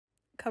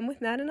come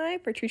with Nat and I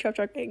for tree chop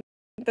trucking.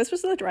 This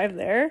was the drive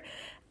there,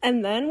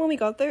 and then when we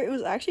got there, it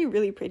was actually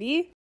really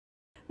pretty.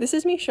 This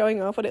is me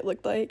showing off what it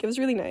looked like. It was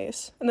really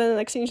nice. And then the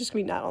next thing is just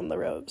gonna be Nat on the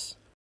ropes.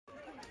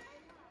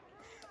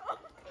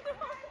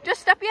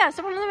 Just step on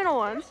the middle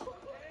ones.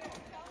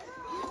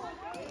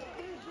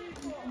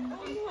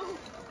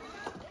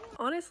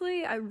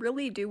 Honestly, I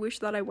really do wish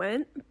that I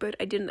went, but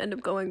I didn't end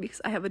up going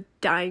because I have a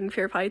dying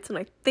fear of heights and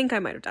I think I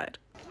might have died.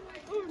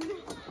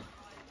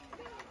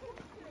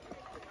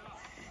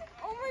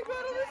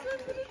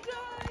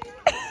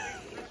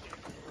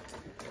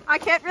 I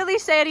can't really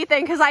say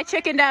anything because I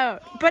chickened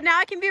out, but now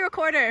I can be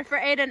recorder for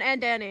Aiden and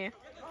Danny.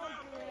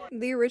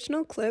 The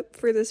original clip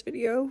for this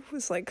video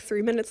was like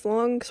 3 minutes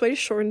long, so I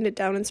just shortened it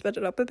down and sped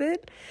it up a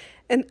bit.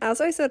 And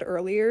as I said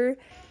earlier,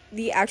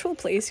 the actual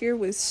place here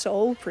was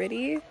so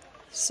pretty.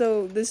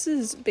 So this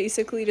is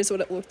basically just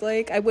what it looked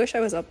like. I wish I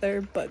was up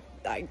there, but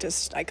I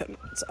couldn't.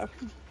 So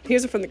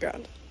here's it from the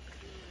ground.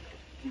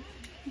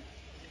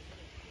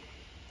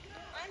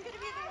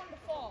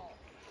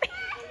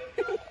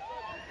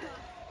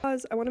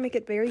 I want to make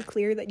it very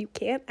clear that you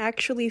can't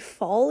actually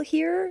fall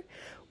here.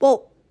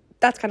 Well,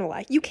 that's kind of a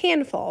lie. You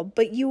can fall,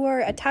 but you are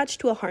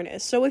attached to a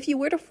harness. So if you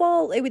were to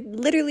fall, it would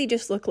literally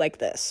just look like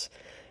this.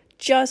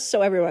 Just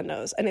so everyone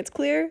knows. And it's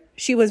clear,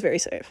 she was very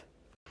safe.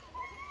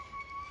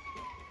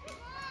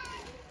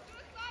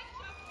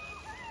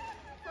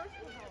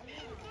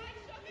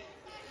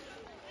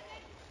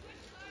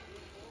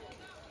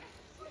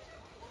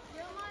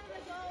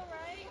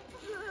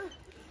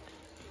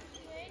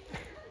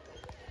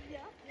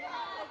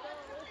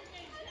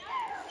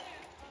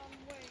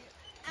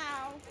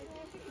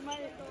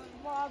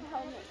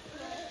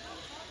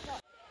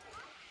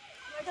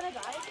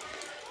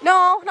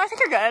 No, I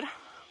think you're good.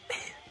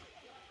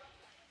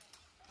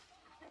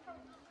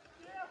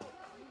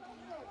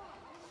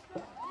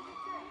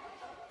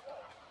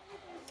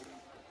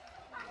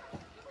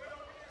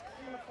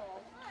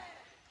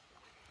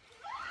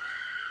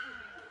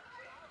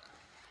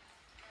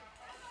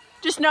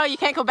 Just know you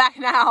can't go back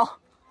now.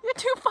 You're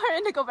too far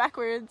in to go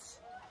backwards.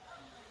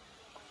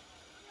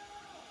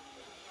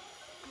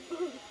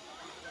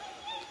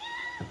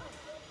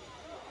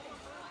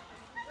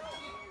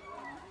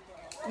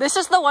 This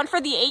is the one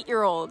for the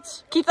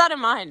 8-year-olds. Keep that in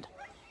mind.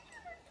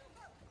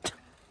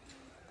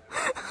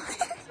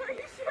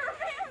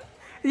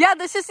 Yeah,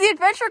 this is the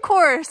adventure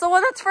course. The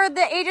one that's for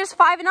the ages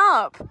 5 and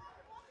up.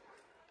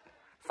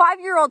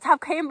 5-year-olds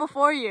have came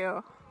before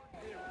you.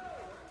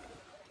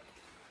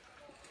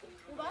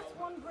 Well, that's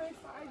one grade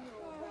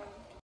 5-year-old.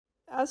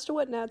 As to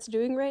what Nat's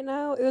doing right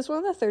now, it was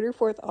one of the 3rd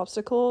or 4th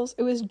obstacles.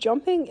 It was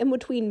jumping in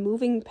between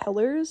moving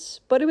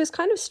pillars, but it was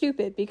kind of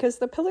stupid because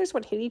the pillars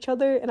would hit each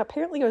other and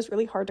apparently it was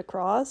really hard to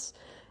cross.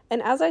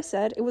 And as I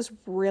said, it was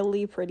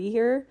really pretty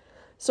here.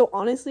 So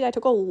honestly, I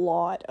took a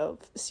lot of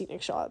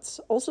scenic shots.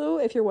 Also,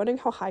 if you're wondering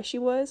how high she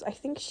was, I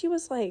think she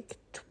was like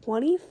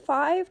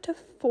 25 to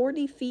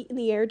 40 feet in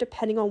the air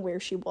depending on where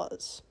she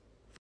was.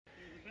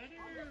 There's a better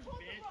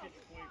vantage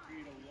point for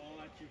you to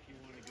watch if you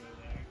want to go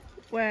there.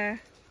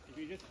 Where? If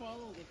you just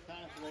follow this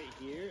path right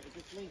here, it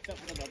just links up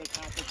with another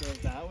path that goes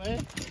that way.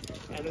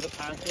 And there's a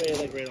pathway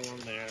like right along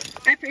there.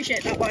 I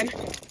appreciate that one.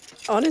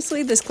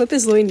 Honestly, this clip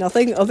is really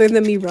nothing other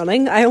than me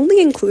running. I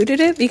only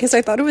included it because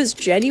I thought it was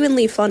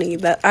genuinely funny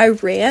that I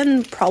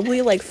ran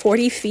probably like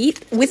 40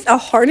 feet with a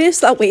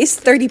harness that weighs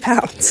 30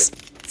 pounds.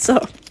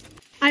 So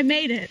I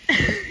made it.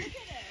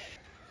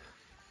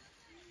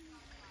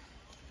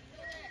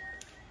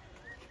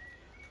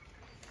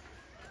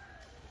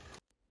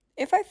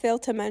 if I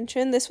failed to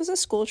mention, this was a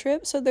school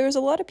trip, so there was a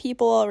lot of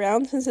people all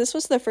around since this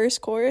was the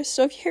first course.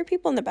 So if you hear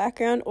people in the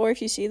background or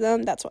if you see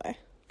them, that's why.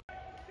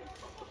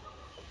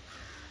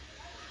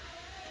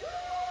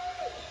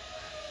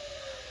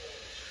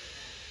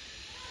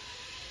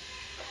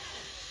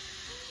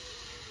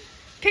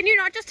 Can you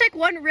not just take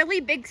one really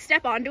big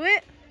step onto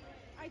it?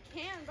 I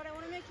can, but I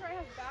want to make sure I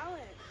have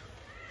balance.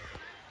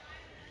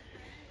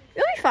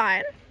 You'll be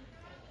fine.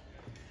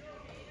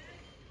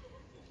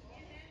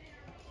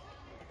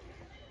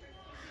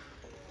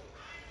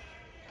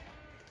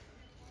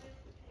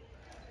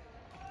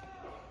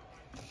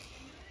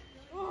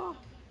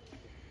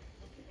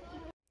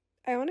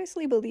 I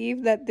honestly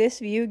believe that this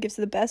view gives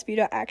the best view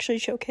to actually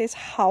showcase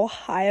how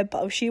high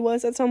above she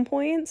was at some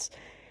points.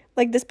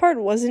 Like, this part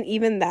wasn't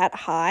even that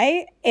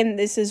high, and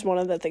this is one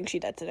of the things she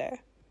did today.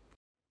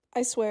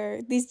 I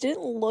swear, these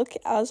didn't look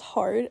as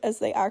hard as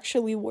they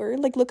actually were.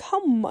 Like, look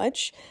how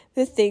much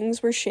the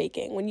things were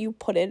shaking when you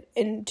put it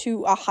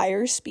into a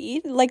higher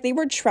speed. Like, they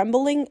were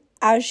trembling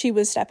as she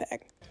was stepping.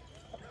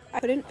 I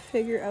couldn't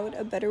figure out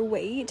a better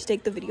way to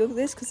take the video of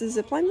this because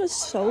the zipline was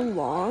so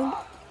long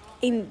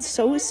and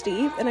so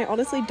steep, and I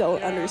honestly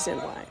don't understand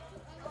why.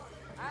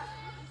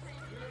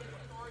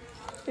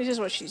 This is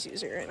what she's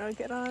using right now to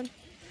get on.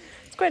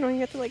 It's quite annoying.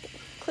 You have to like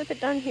clip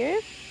it down here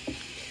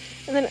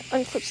and then it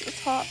unclips the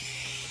top.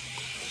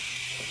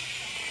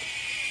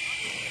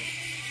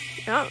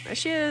 Oh, there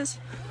she is.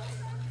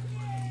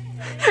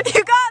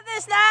 You got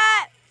this,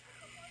 Nat!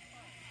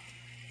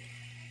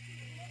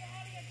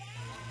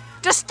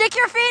 Just stick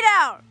your feet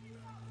out.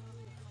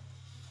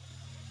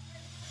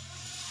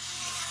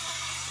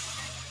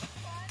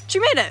 She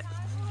made it.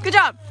 Good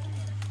job.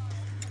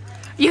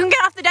 You can get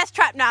off the death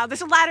trap now.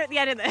 There's a ladder at the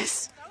end of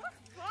this.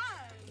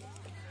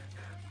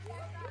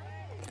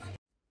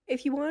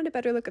 If you wanted a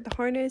better look at the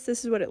harness,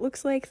 this is what it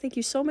looks like. Thank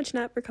you so much,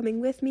 Nat, for coming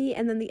with me.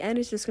 And then the end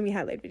is just going to be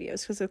highlight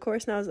videos because, of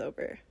course, now it's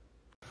over.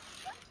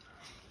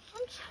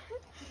 I'm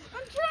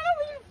trying to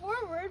lean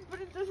forward,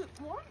 but it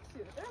doesn't want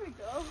to. There we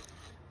go.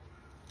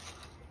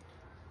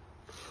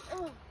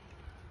 Ugh.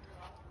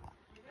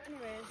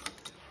 Anyways.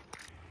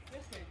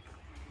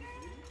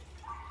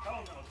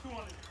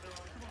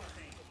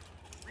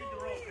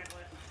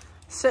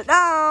 Sit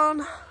down.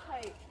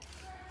 Tight.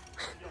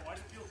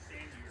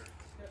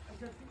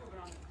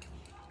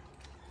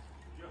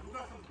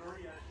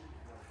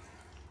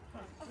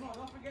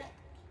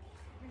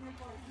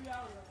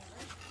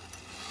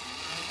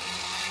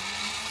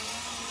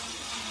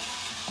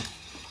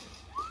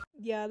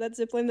 Yeah, that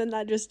zipline that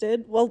Nat just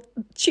did, well,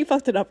 she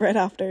fucked it up right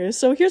after.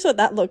 So here's what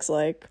that looks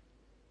like.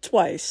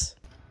 Twice.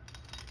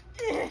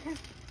 I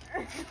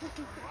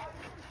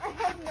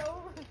have no...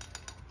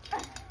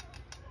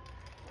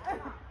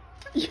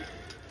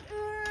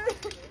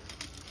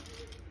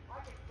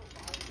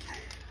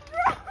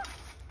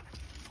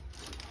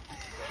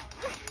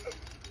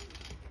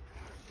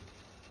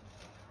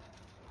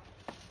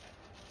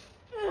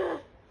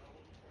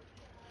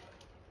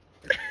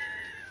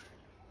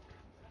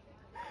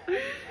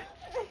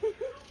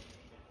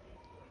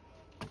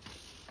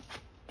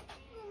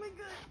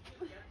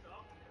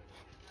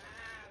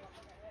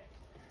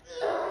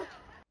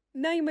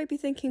 Now you might be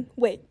thinking,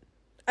 wait,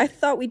 I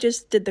thought we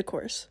just did the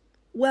course.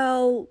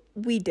 Well,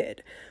 we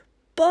did.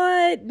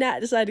 But Nat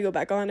decided to go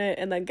back on it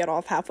and then get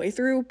off halfway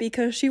through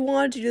because she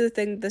wanted to do the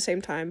thing at the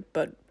same time,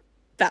 but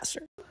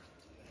faster.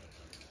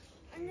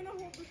 I'm gonna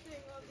hold the thing,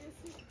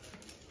 obviously.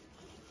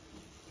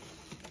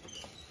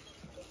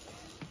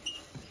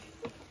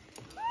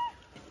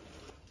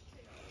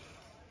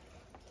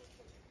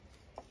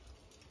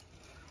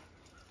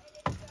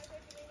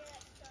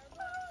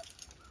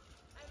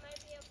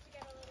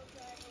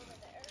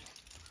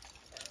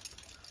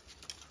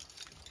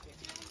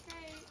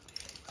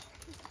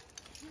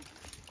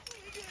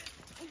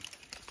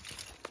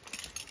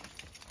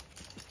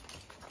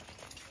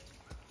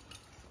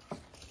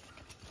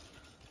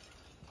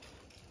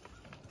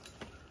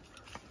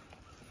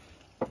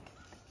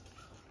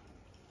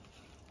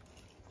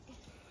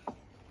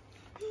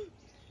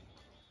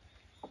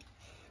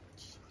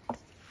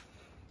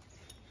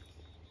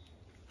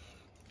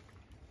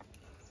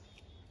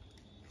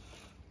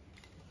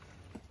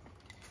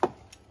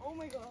 Oh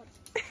my god.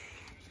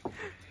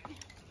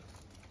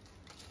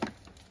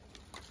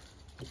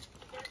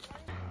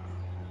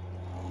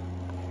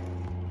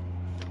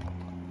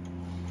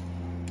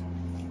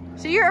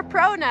 So you're a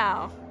pro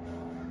now.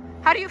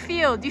 How do you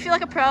feel? Do you feel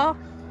like a pro?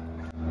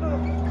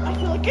 I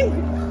feel like I'm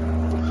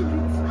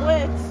fucking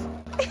splits.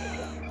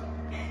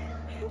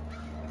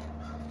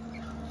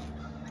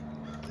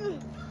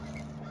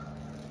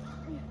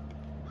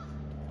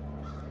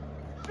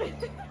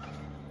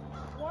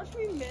 Watch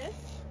me miss.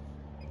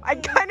 I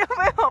kind of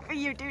am hoping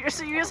you do,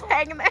 so you just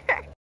hang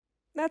there.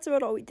 That's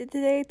about all we did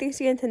today.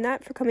 Thanks again to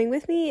Nat for coming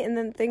with me, and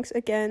then thanks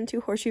again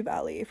to Horseshoe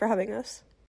Valley for having us.